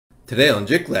Today on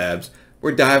JiK Labs,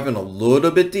 we're diving a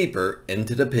little bit deeper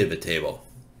into the pivot table.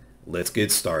 Let's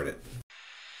get started.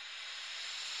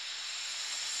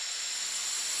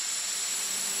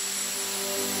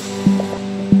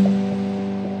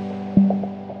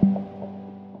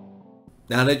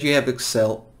 Now that you have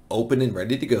Excel open and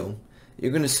ready to go,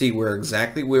 you're going to see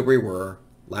exactly where we were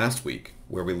last week,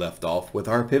 where we left off with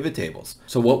our pivot tables.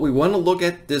 So what we want to look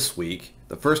at this week,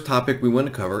 the first topic we want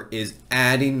to cover is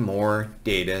adding more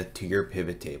data to your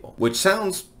pivot table, which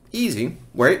sounds easy,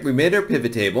 right? We made our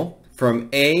pivot table from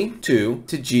A2 to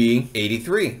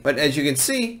G83, but as you can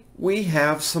see, we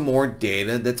have some more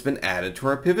data that's been added to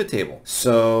our pivot table.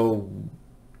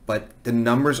 But the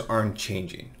numbers aren't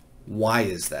changing. Why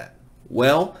is that?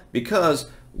 Well, because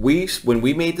when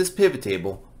we made this pivot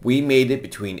table, we made it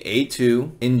between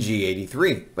A2 and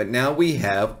G83, but now we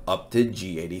have up to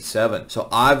G87. So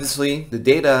obviously the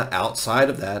data outside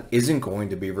of that isn't going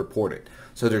to be reported.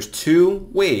 So there's two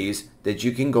ways that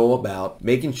you can go about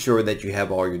making sure that you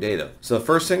have all your data. So the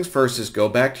first things first is go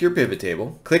back to your pivot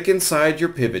table, click inside your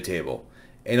pivot table,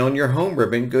 and on your home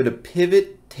ribbon, go to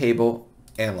Pivot Table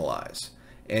Analyze.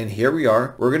 And here we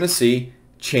are, we're going to see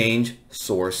Change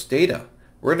Source Data.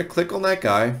 We're going to click on that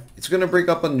guy. It's going to bring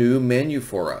up a new menu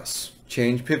for us.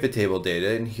 Change pivot table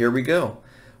data, and here we go.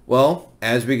 Well,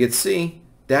 as we can see,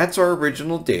 that's our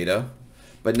original data,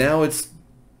 but now it's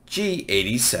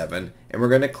G87, and we're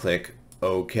going to click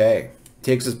OK.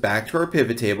 Takes us back to our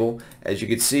pivot table. As you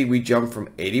can see, we jumped from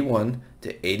 81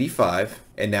 to 85,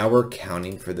 and now we're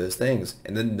counting for those things,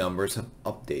 and the numbers have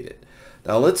updated.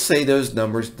 Now let's say those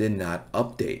numbers did not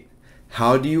update.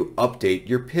 How do you update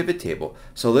your pivot table?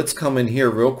 So let's come in here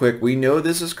real quick. We know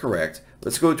this is correct.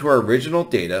 Let's go to our original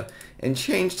data and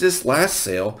change this last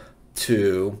sale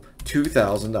to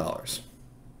 $2,000.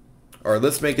 Or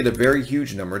let's make it a very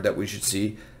huge number that we should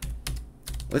see.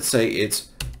 Let's say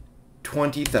it's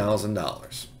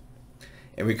 $20,000.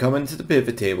 And we come into the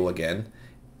pivot table again.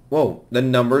 Whoa, the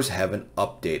numbers haven't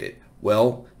updated.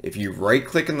 Well, if you right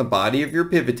click in the body of your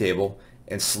pivot table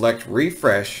and select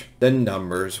refresh, the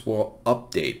numbers will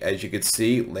update. As you can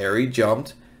see, Larry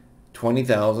jumped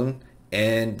 20,000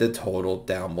 and the total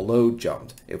down below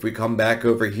jumped. If we come back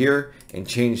over here and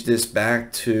change this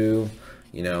back to,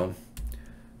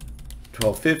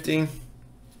 1250,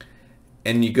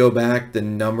 and you go back, the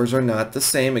numbers are not the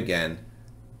same again.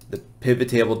 The pivot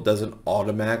table doesn't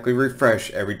automatically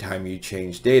refresh every time you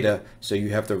change data, so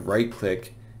you have to right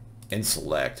click and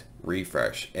select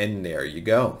refresh, and there you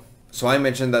go. So I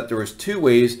mentioned that there was two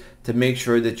ways to make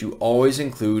sure that you always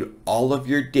include all of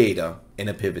your data in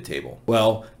a pivot table.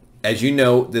 Well, as you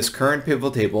know, this current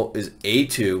pivot table is A2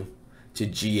 to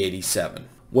G87.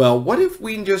 Well, what if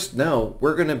we just know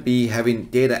we're going to be having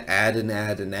data add and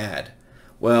add and add?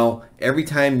 Well, every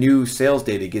time new sales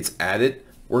data gets added,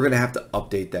 we're going to have to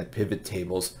update that pivot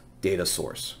table's data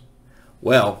source.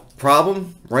 Well,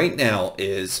 problem right now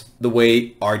is the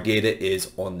way our data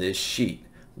is on this sheet.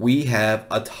 We have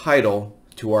a title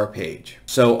to our page.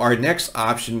 So our next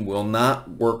option will not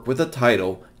work with a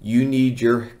title. You need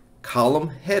your column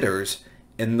headers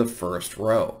in the first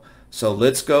row. So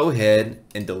let's go ahead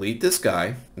and delete this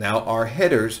guy. Now our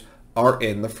headers are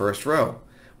in the first row.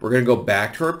 We're going to go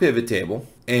back to our pivot table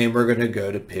and we're going to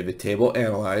go to Pivot Table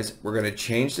Analyze. We're going to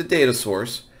change the data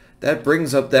source. That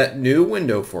brings up that new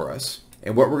window for us.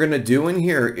 And what we're going to do in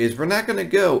here is we're not going to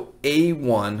go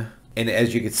A1, and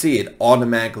as you can see, it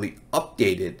automatically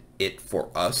updated it for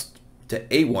us to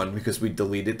A1 because we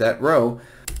deleted that row.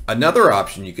 Another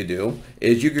option you could do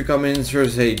is you could come in and sort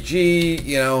of say,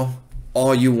 gee,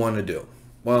 all you want to do.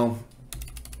 Well,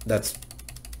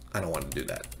 I don't want to do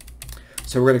that.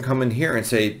 So we're going to come in here and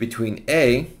say between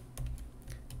A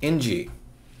and G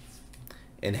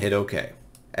and hit OK.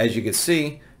 As you can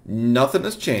see, nothing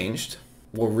has changed.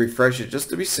 We'll refresh it just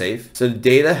to be safe. So the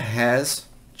data has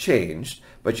changed,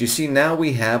 but you see now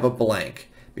we have a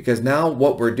blank because now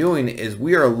what we're doing is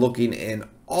we are looking in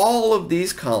all of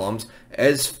these columns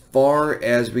as far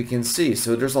as we can see.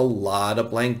 So there's a lot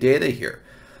of blank data here.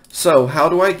 So how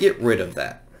do I get rid of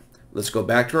that? Let's go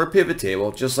back to our pivot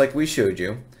table just like we showed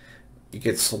you. You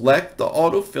can select the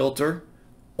auto filter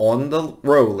on the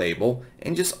row label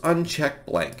and just uncheck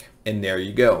blank. And there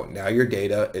you go. Now your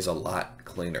data is a lot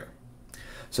cleaner.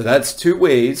 So that's two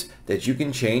ways that you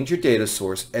can change your data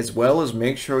source as well as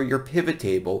make sure your pivot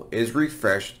table is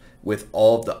refreshed with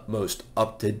all of the most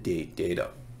up-to-date data.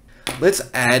 Let's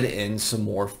add in some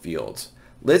more fields.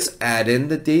 Let's add in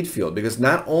the date field because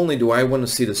not only do I want to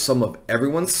see the sum of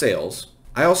everyone's sales,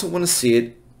 I also want to see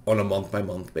it on a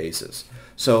month-by-month basis.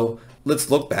 So let's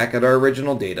look back at our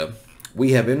original data.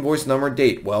 We have invoice number,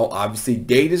 date. Well, obviously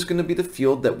date is going to be the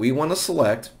field that we want to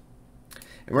select.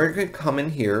 and we're going to come in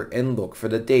here and look for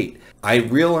the date. I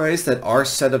realize that our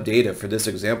set of data for this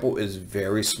example is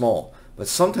very small, but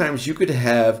sometimes you could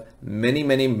have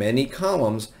many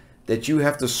columns that you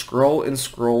have to scroll and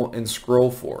scroll and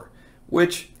scroll for,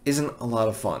 which isn't a lot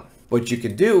of fun. What you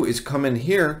can do is come in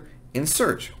here and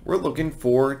search. We're looking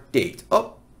for date.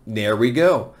 Oh, there we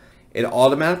go. It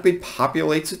automatically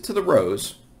populates it to the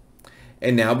rows.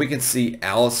 And now we can see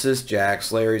Alice's,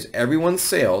 Jack's, Larry's, everyone's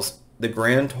sales. The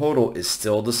grand total is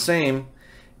still the same.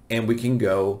 And we can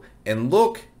go and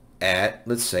look at,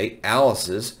 let's say,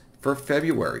 Alice's for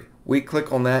February. We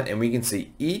click on that and we can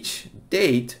see each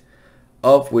date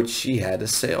of which she had a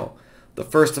sale. The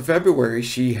 1st of February,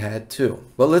 she had 2.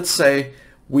 But let's say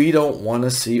we don't want to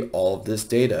see all of this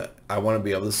data. I want to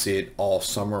be able to see it all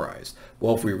summarized.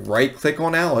 Well, if we right click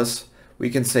on Alice, we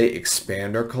can say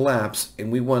expand or collapse,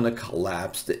 and we want to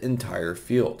collapse the entire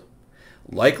field.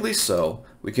 Likely so,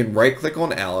 we can right click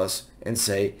on Alice and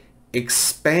say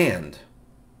expand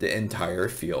the entire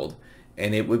field,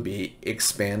 and it would be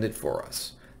expanded for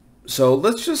us. So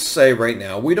let's just say right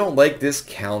now we don't like this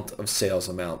count of sales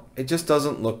amount. It just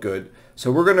doesn't look good.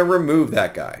 So we're going to remove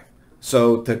that guy.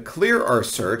 So to clear our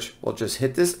search, we'll just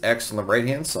hit this X on the right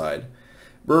hand side.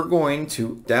 We're going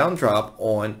to down drop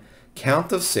on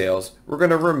count of sales. We're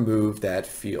going to remove that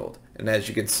field. And as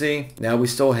you can see, now we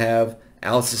still have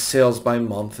Alice's sales by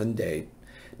month and date.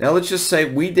 Now let's just say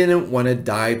we didn't want to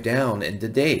dive down into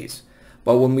days.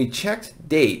 But when we checked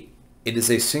date, it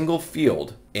is a single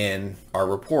field in our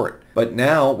report. But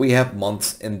now we have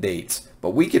months and dates.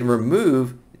 But we can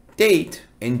remove date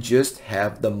and just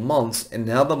have the months, and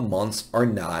now the months are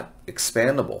not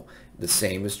expandable. The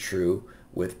same is true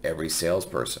with every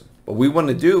salesperson. What we want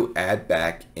to do, add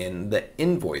back in the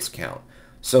invoice count.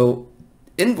 So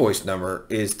invoice number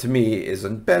is, to me, is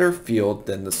a better field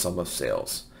than the sum of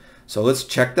sales. So let's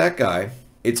check that guy.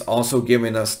 It's also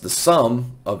giving us the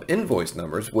sum of invoice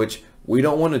numbers, which we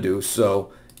don't want to do.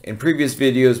 So in previous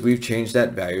videos, we've changed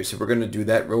that value. So we're going to do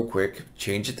that real quick,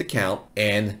 change it to count,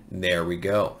 and there we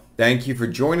go. Thank you for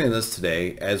joining us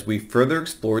today as we further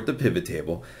explored the pivot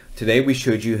table. Today we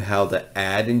showed you how to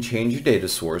add and change your data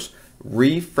source,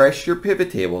 refresh your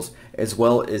pivot tables, as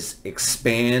well as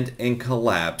expand and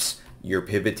collapse your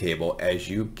pivot table as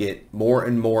you get more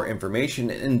and more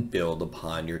information and build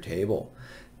upon your table.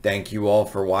 Thank you all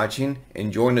for watching,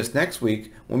 and join us next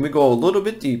week when we go a little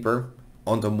bit deeper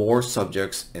onto more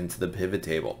subjects into the pivot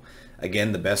table.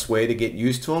 Again, the best way to get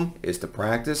used to them is to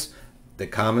practice. The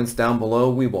comments down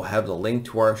below, we will have the link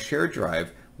to our shared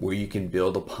drive where you can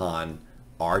build upon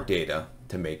our data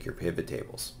to make your pivot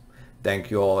tables. Thank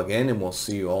you all again, and we'll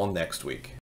see you all next week.